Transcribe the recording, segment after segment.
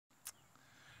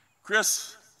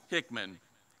Chris Hickman,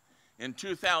 in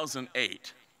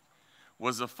 2008,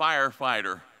 was a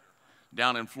firefighter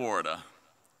down in Florida.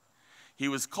 He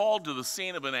was called to the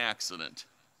scene of an accident.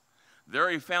 There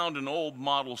he found an old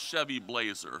model Chevy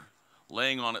Blazer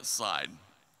laying on its side.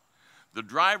 The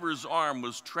driver's arm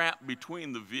was trapped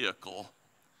between the vehicle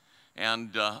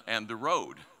and the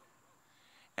road.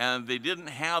 And they didn't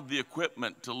have the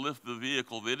equipment to lift the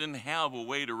vehicle. They didn't have a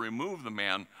way to remove the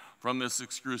man from this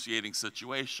excruciating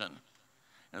situation.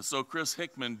 And so Chris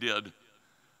Hickman did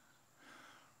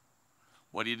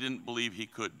what he didn't believe he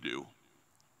could do.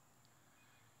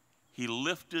 He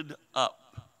lifted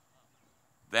up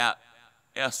that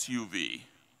SUV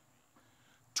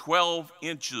 12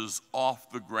 inches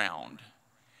off the ground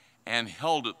and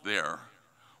held it there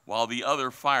while the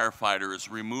other firefighters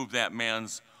removed that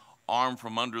man's arm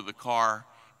from under the car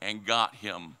and got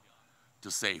him to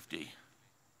safety.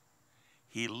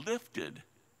 He lifted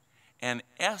an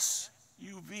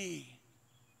SUV.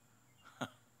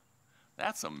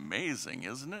 That's amazing,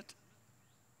 isn't it?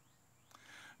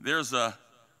 There's a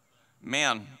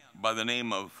man by the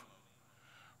name of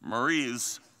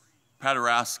Maurice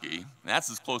Paderewski. That's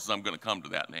as close as I'm going to come to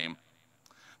that name.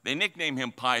 They nicknamed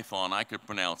him Python. I could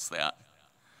pronounce that.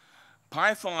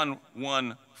 Python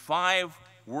won 5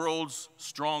 World's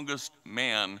Strongest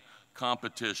Man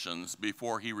competitions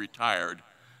before he retired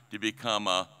to become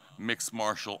a mixed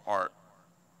martial art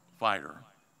fighter.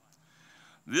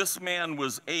 This man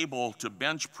was able to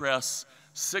bench press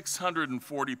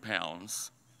 640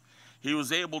 pounds. He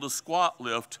was able to squat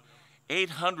lift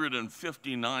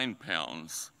 859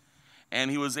 pounds,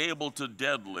 and he was able to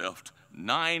deadlift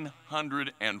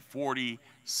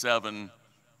 947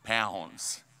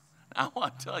 pounds. I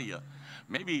want to tell you,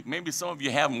 maybe some of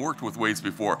you haven't worked with weights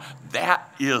before.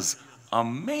 That is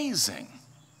amazing.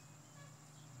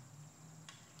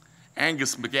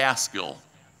 Angus McGaskill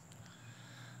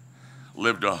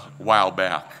lived a while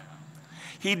back.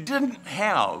 He didn't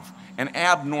have an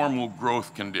abnormal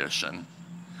growth condition.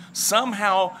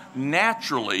 Somehow,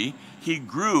 naturally, he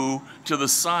grew to the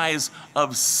size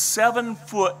of 7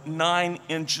 foot 9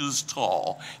 inches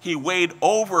tall. He weighed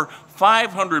over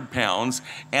 500 pounds,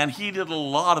 and he did a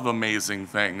lot of amazing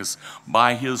things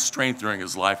by his strength during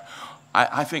his life.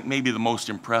 I think maybe the most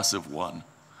impressive one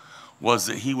was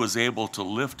that he was able to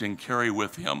lift and carry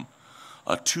with him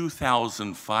a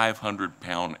 2,500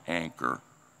 pound anchor.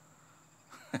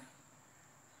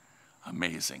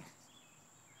 Amazing.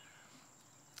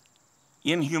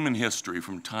 In human history,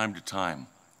 from time to time,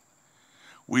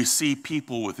 we see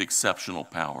people with exceptional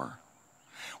power.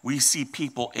 We see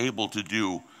people able to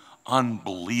do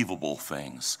unbelievable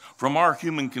things. From our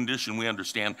human condition, we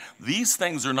understand these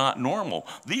things are not normal.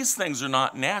 These things are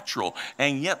not natural.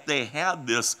 And yet they had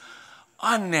this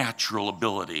unnatural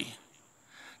ability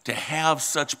to have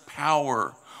such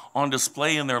power on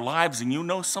display in their lives. And you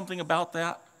know something about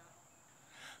that?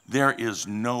 There is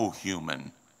no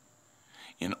human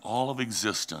in all of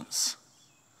existence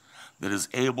that is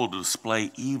able to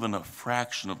display even a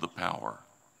fraction of the power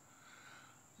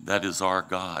that is our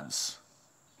God's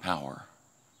power.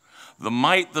 The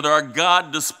might that our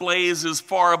God displays is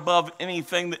far above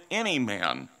anything that any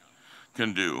man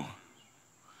can do.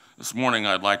 This morning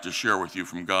I'd like to share with you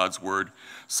from God's word,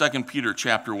 2 Peter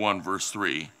chapter 1, verse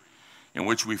 3, in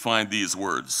which we find these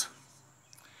words.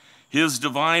 His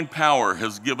divine power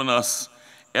has given us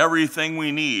everything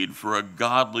we need for a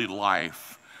godly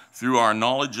life through our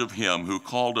knowledge of him who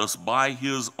called us by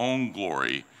his own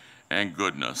glory and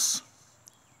goodness.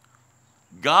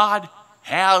 God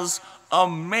has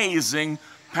amazing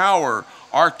power.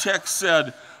 Our text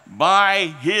said,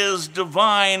 by his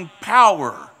divine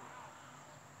power.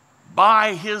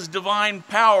 By his divine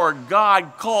power,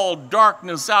 God called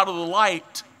darkness out of the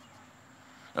light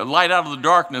out of the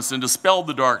darkness and dispelled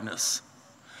the darkness.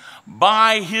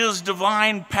 By his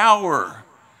divine power,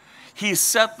 he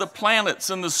set the planets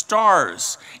and the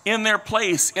stars in their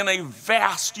place in a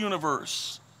vast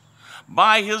universe.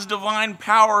 By his divine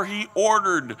power, he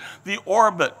ordered the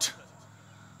orbit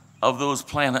of those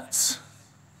planets.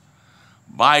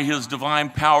 By his divine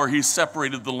power, he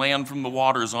separated the land from the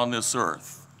waters on this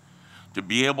earth to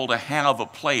be able to have a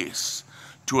place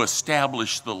to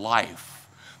establish the life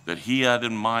that he had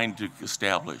in mind to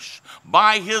establish.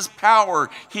 By his power,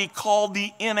 he called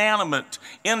the inanimate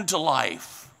into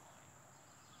life.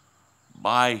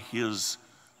 By his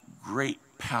great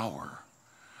power,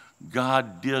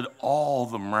 God did all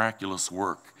the miraculous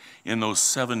work in those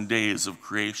 7 days of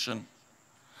creation.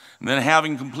 And then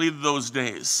having completed those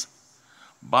days,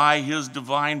 by his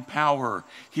divine power,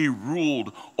 he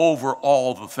ruled over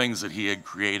all the things that he had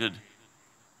created.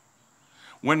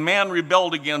 when man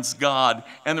rebelled against God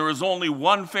and there was only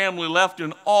one family left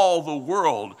in all the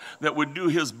world that would do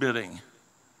his bidding,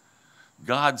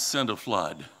 God sent a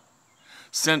flood,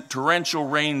 sent torrential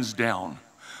rains down,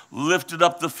 lifted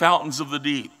up the fountains of the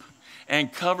deep,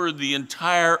 and covered the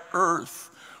entire earth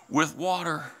with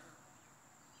water.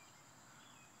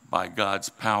 By God's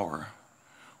power,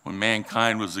 when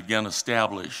mankind was again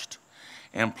established,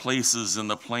 and places in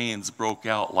the plains broke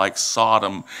out like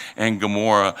Sodom and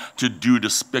Gomorrah to do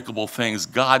despicable things,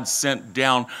 God sent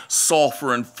down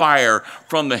sulfur and fire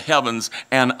from the heavens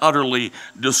and utterly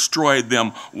destroyed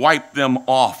them, wiped them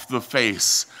off the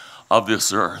face of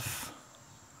this earth.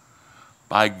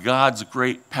 By God's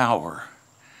great power,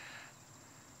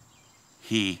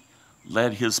 he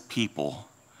led his people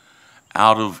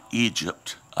out of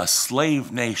Egypt, a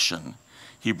slave nation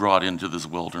he brought into this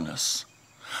wilderness.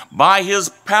 By his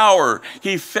power,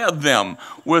 he fed them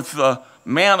with the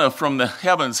manna from the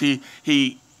heavens.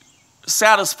 He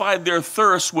satisfied their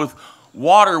thirst with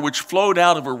water which flowed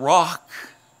out of a rock.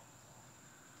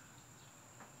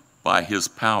 By his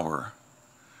power,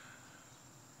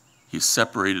 he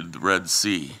separated the Red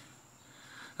Sea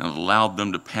and allowed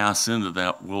them to pass into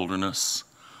that wilderness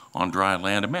on dry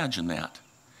land. Imagine that.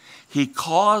 He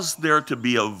caused there to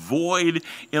be a void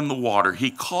in the water. He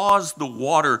caused the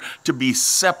water to be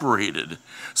separated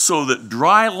so that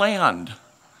dry land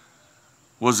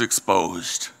was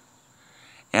exposed.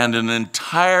 And an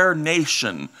entire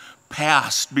nation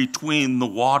passed between the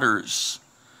waters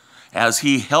as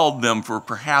he held them for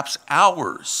perhaps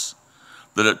hours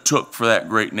that it took for that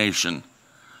great nation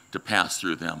to pass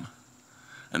through them.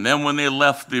 And then when they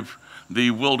left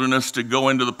the wilderness to go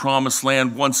into the promised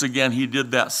land, once again he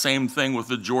did that same thing with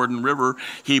the Jordan River.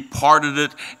 He parted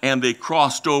it and they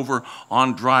crossed over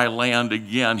on dry land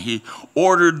again. He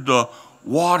ordered the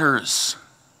waters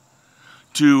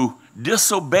to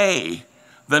disobey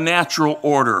the natural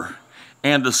order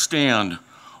and to stand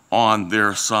on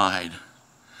their side.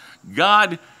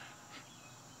 God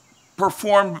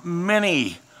performed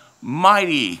many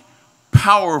mighty,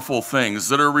 powerful things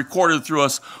that are recorded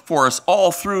for us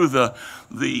all through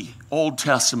the Old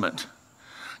Testament.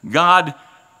 God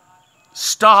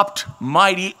stopped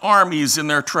mighty armies in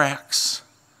their tracks.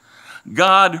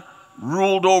 God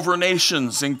ruled over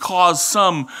nations and caused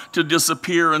some to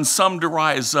disappear and some to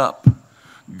rise up.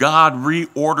 God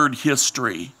reordered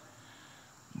history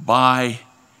by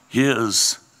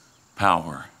his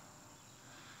power.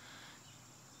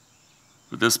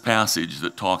 But this passage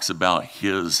that talks about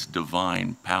his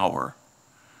divine power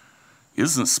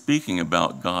isn't speaking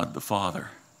about God the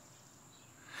Father.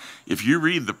 If you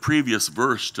read the previous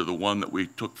verse to the one that we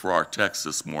took for our text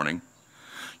this morning,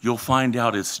 you'll find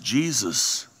out it's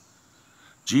Jesus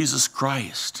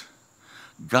Christ,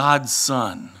 God's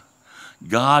Son,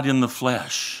 God in the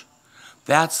flesh.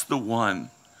 That's the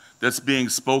one that's being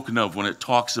spoken of when it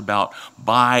talks about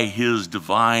by his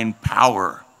divine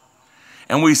power.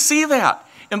 And we see that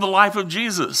in the life of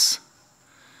Jesus,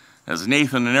 as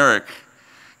Nathan and Eric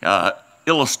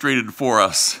illustrated for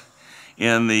us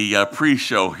in the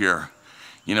pre-show here.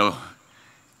 You know,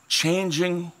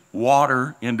 changing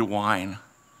water into wine.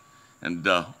 And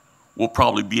we'll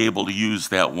probably be able to use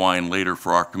that wine later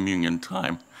for our communion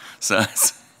time. So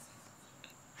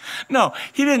no,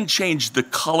 he didn't change the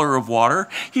color of water.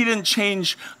 He didn't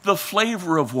change the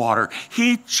flavor of water.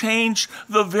 He changed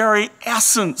the very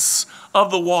essence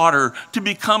of the water to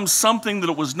become something that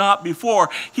it was not before.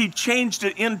 He changed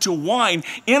it into wine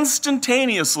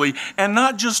instantaneously, and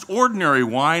not just ordinary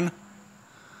wine,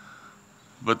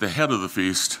 but the head of the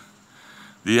feast,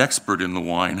 the expert in the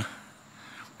wine,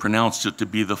 pronounced it to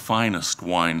be the finest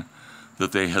wine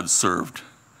that they had served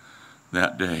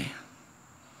that day.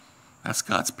 That's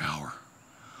God's power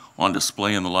on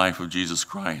display in the life of Jesus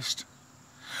Christ.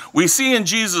 We see in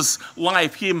Jesus'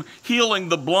 life him healing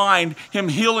the blind, him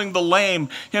healing the lame,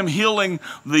 him healing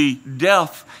the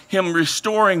deaf, him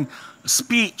restoring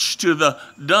speech to the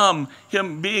dumb,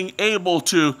 him being able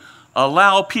to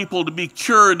allow people to be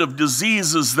cured of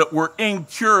diseases that were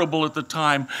incurable at the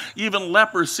time. Even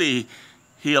leprosy,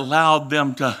 he allowed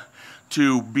them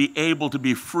to be able to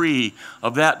be free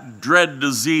of that dread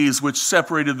disease which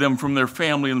separated them from their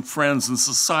family and friends and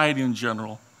society in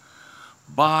general.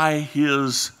 By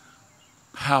his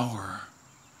power,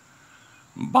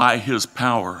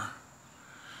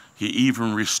 he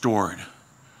even restored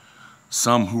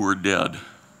some who were dead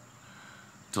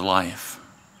to life.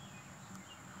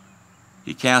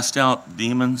 He cast out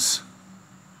demons.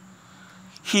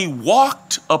 He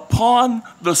walked upon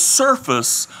the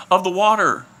surface of the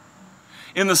water.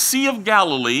 In the Sea of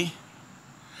Galilee,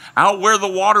 out where the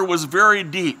water was very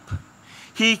deep,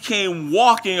 He came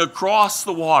walking across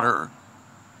the water,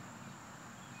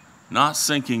 not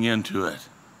sinking into it.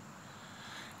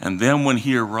 And then when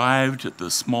he arrived at the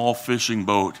small fishing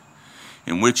boat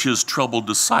in which his troubled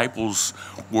disciples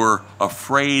were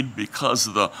afraid because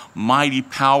of the mighty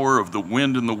power of the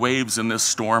wind and the waves in this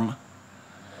storm,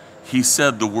 he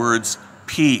said the words,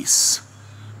 "Peace,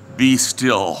 be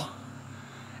still."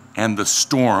 And the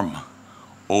storm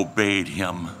obeyed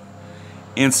him.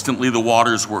 Instantly the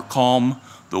waters were calm,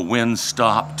 the wind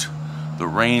stopped, the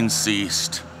rain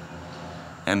ceased,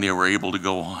 and they were able to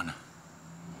go on.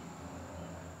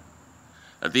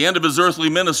 At the end of his earthly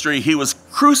ministry, he was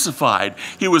crucified.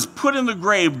 He was put in the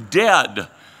grave dead,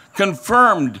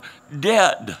 confirmed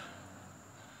dead.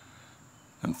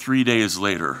 And 3 days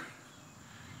later,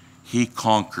 he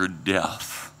conquered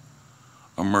death,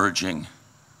 emerging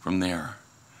from there.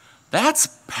 That's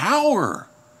power.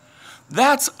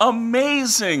 That's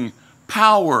amazing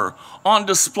power on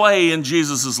display in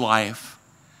Jesus' life.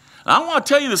 And I want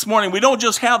to tell you this morning, we don't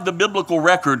just have the biblical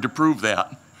record to prove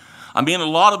that. I mean, a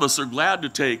lot of us are glad to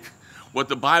take what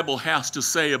the Bible has to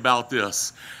say about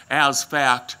this as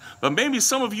fact, but maybe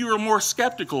some of you are more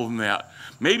skeptical than that.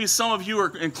 Maybe some of you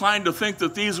are inclined to think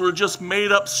that these were just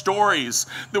made-up stories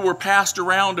that were passed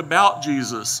around about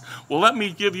Jesus. Well, let me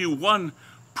give you one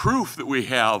proof that we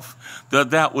have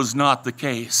that that was not the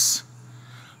case.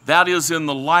 That is in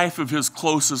the life of his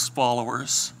closest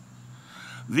followers.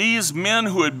 These men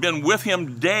who had been with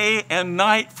him day and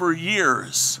night for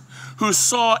years, who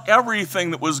saw everything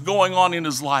that was going on in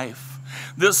his life,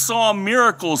 that saw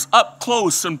miracles up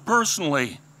close and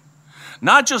personally.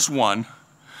 Not just one,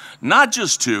 not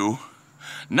just two,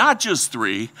 not just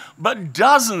three, but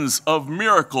dozens of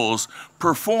miracles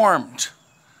performed.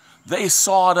 They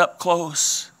saw it up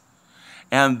close,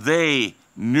 and they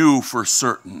knew for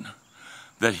certain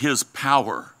that his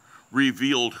power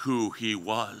revealed who he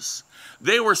was.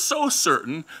 They were so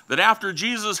certain that after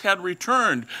Jesus had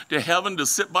returned to heaven to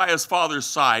sit by his Father's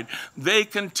side, they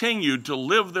continued to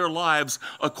live their lives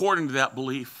according to that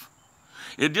belief.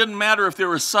 It didn't matter if they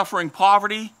were suffering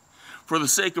poverty for the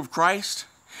sake of Christ.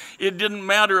 It didn't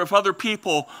matter if other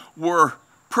people were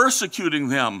persecuting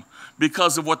them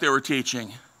because of what they were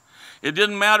teaching. It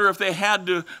didn't matter if they had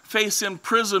to face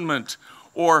imprisonment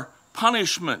or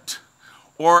punishment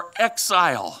or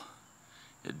exile.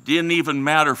 It didn't even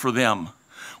matter for them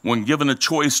when given a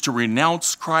choice to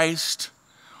renounce Christ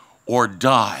or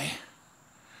die.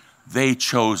 They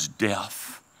chose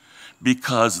death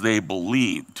because they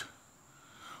believed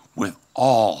with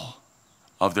all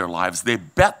of their lives. They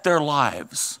bet their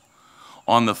lives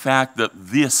on the fact that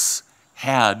this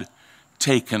had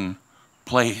taken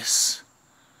place.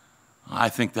 I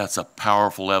think that's a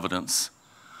powerful evidence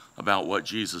about what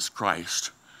Jesus Christ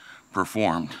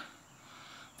performed.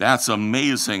 That's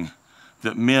amazing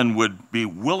that men would be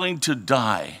willing to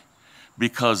die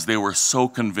because they were so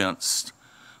convinced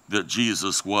that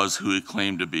Jesus was who he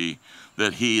claimed to be,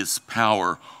 that his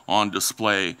power on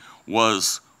display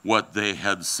was what they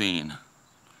had seen.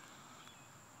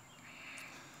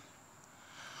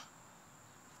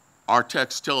 Our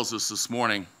text tells us this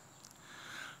morning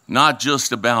not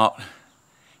just about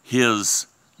his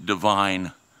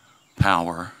divine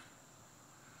power,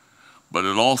 but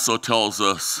it also tells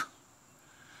us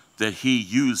that he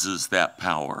uses that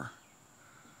power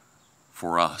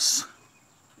for us.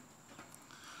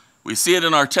 We see it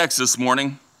in our text this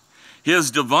morning.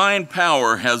 His divine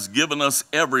power has given us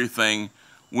everything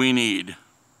we need. I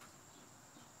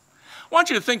want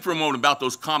you to think for a moment about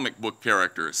those comic book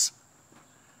characters.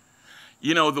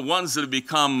 You know, the ones that have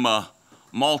become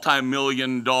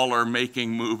multi-million-dollar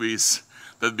making movies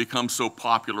that have become so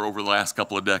popular over the last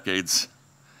couple of decades.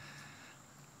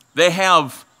 They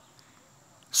have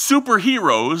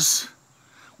superheroes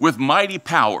with mighty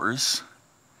powers,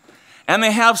 and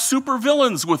they have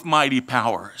supervillains with mighty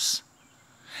powers.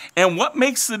 And what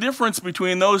makes the difference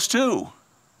between those two?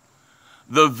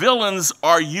 The villains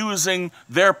are using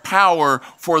their power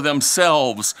for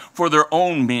themselves, for their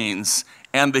own means,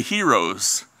 and the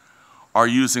heroes are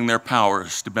using their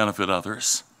powers to benefit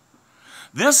others.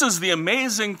 This is the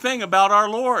amazing thing about our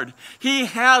Lord. He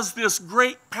has this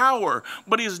great power,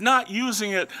 but he's not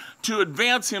using it to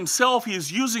advance himself.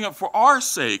 He's using it for our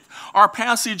sake. Our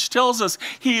passage tells us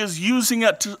he is using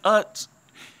it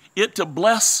to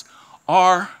bless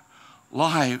our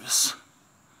lives.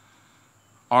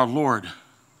 Our Lord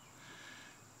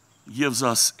gives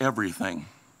us everything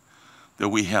that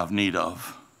we have need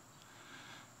of.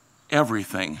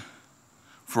 Everything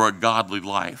for a godly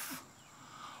life.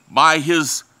 By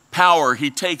his power, he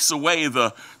takes away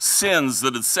the sins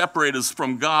that had separated us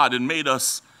from God and made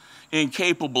us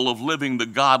incapable of living the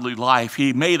godly life.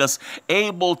 He made us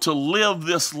able to live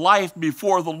this life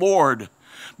before the Lord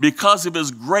because of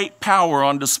his great power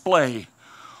on display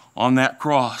on that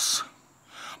cross.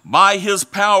 By his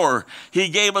power, he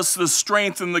gave us the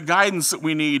strength and the guidance that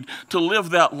we need to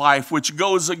live that life which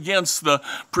goes against the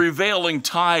prevailing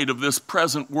tide of this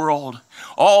present world.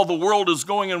 All the world is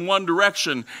going in one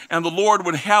direction, and the Lord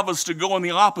would have us to go in the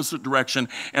opposite direction.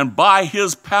 And by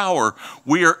his power,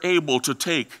 we are able to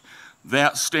take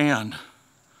that stand.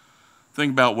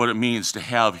 Think about what it means to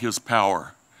have his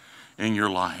power in your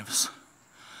lives.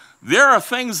 There are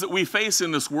things that we face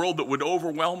in this world that would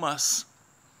overwhelm us.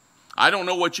 I don't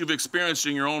know what you've experienced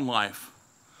in your own life.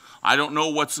 I don't know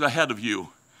what's ahead of you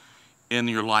in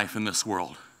your life in this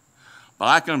world. But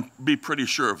I can be pretty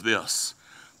sure of this.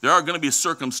 There are going to be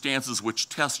circumstances which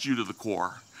test you to the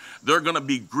core. There are going to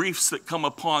be griefs that come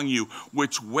upon you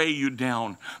which weigh you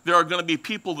down. There are going to be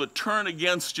people that turn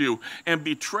against you and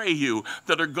betray you,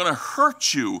 that are going to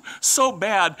hurt you so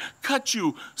bad, cut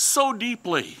you so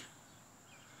deeply.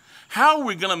 How are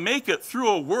we going to make it through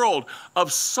a world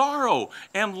of sorrow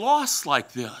and loss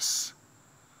like this?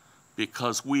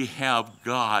 Because we have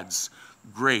God's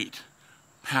great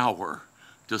power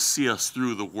to see us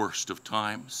through the worst of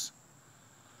times.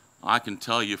 I can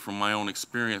tell you from my own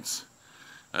experience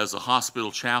as a hospital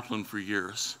chaplain for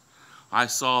years, I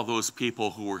saw those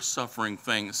people who were suffering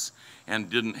things and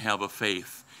didn't have a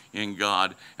faith in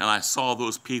God. And I saw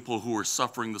those people who were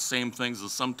suffering the same things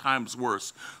and sometimes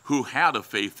worse, who had a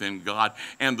faith in God.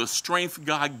 And the strength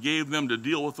God gave them to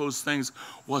deal with those things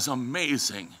was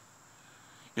amazing.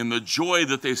 In the joy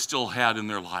that they still had in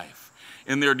their life,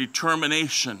 in their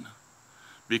determination,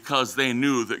 because they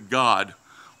knew that God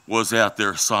was at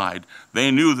their side.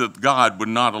 They knew that God would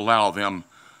not allow them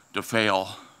to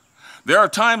fail. There are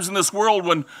times in this world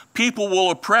when people will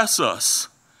oppress us,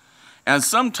 and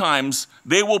sometimes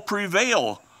they will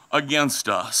prevail against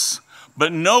us.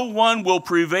 But no one will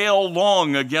prevail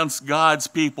long against God's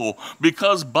people,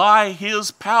 because by his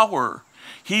power,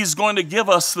 he's going to give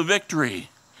us the victory,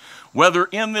 whether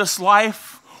in this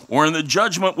life or in the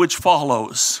judgment which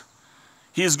follows.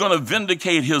 He's going to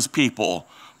vindicate his people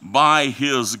by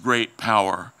his great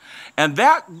power. And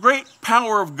that great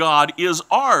power of God is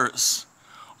ours,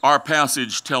 our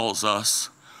passage tells us,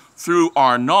 through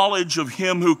our knowledge of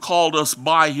him who called us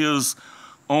by his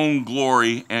own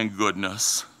glory and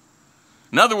goodness.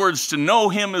 In other words, to know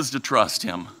him is to trust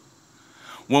him.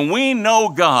 When we know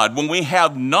God, when we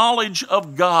have knowledge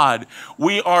of God,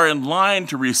 we are in line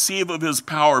to receive of his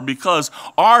power, because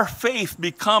our faith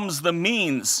becomes the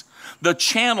means, the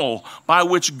channel by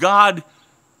which God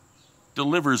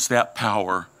delivers that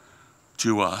power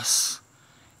to us.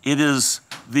 It is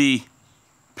the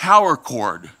power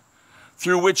cord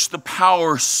through which the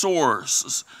power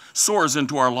soars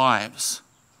into our lives.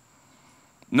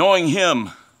 Knowing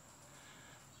him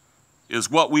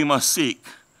is what we must seek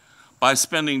by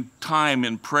spending time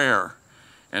in prayer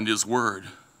and his word.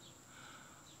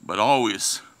 But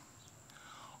always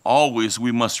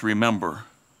we must remember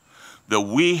that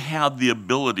we have the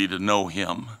ability to know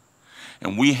him,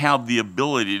 and we have the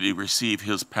ability to receive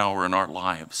his power in our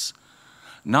lives,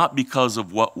 not because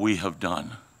of what we have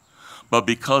done, but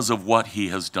because of what he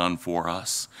has done for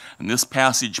us. And this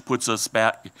passage puts us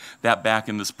back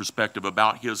in this perspective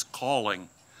about his calling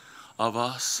of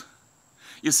us.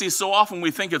 You see, so often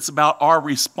we think it's about our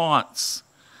response.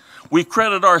 We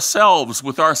credit ourselves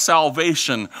with our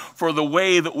salvation for the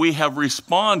way that we have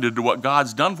responded to what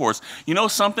God's done for us. You know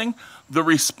something? The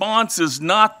response is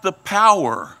not the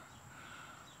power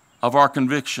of our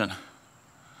conviction.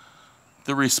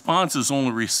 The response is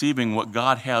only receiving what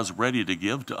God has ready to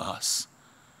give to us.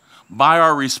 By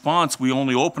our response, we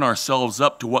only open ourselves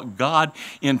up to what God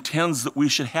intends that we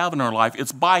should have in our life.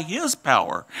 It's by his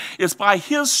power. It's by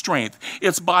his strength.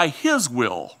 It's by his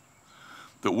will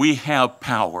that we have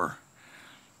power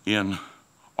in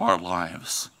our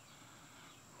lives.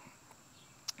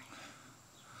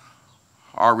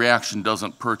 Our reaction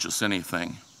doesn't purchase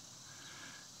anything.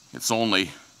 It's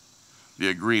only the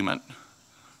agreement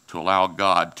to allow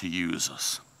God to use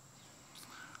us.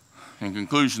 In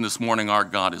conclusion this morning, our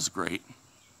God is great.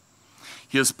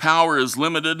 His power is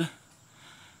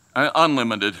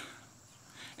unlimited,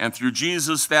 and through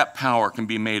Jesus, that power can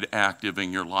be made active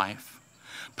in your life.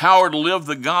 Power to live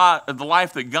the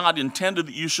life that God intended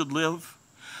that you should live.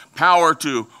 Power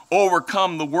to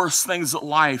overcome the worst things that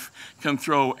life can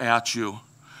throw at you.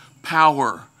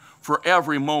 Power for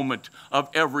every moment of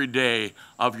every day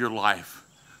of your life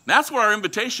That's what our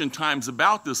invitation time's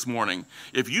about this morning.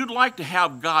 If you'd like to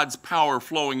have God's power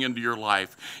flowing into your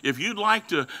life, if you'd like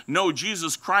to know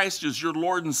Jesus Christ as your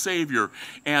Lord and Savior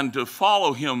and to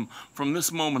follow him from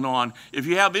this moment on, if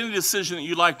you have any decision that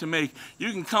you'd like to make,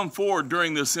 you can come forward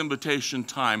during this invitation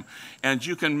time and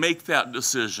you can make that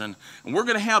decision. And we're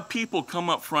going to have people come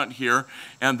up front here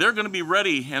and they're going to be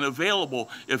ready and available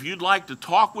if you'd like to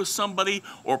talk with somebody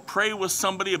or pray with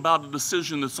somebody about a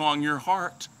decision that's on your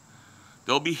heart.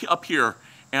 They'll be up here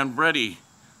and ready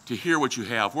to hear what you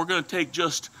have. We're going to take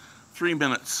just 3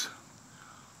 minutes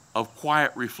of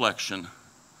quiet reflection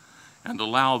and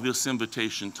allow this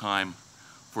invitation time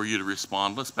for you to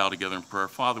respond. Let's bow together in prayer.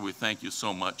 Father, we thank you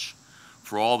so much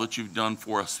for all that you've done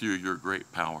for us through your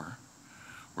great power.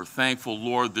 We're thankful,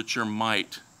 Lord, that your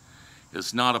might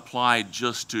is not applied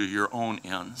just to your own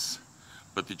ends,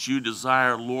 but that you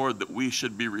desire, Lord, that we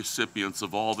should be recipients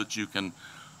of all that you can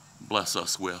bless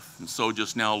us with. And so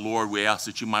just now, Lord, we ask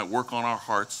that you might work on our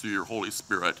hearts through your Holy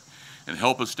Spirit and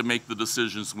help us to make the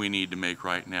decisions we need to make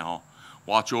right now.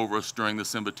 Watch over us during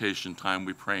this invitation time,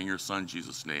 we pray in your Son,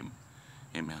 Jesus' name.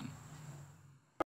 Amen.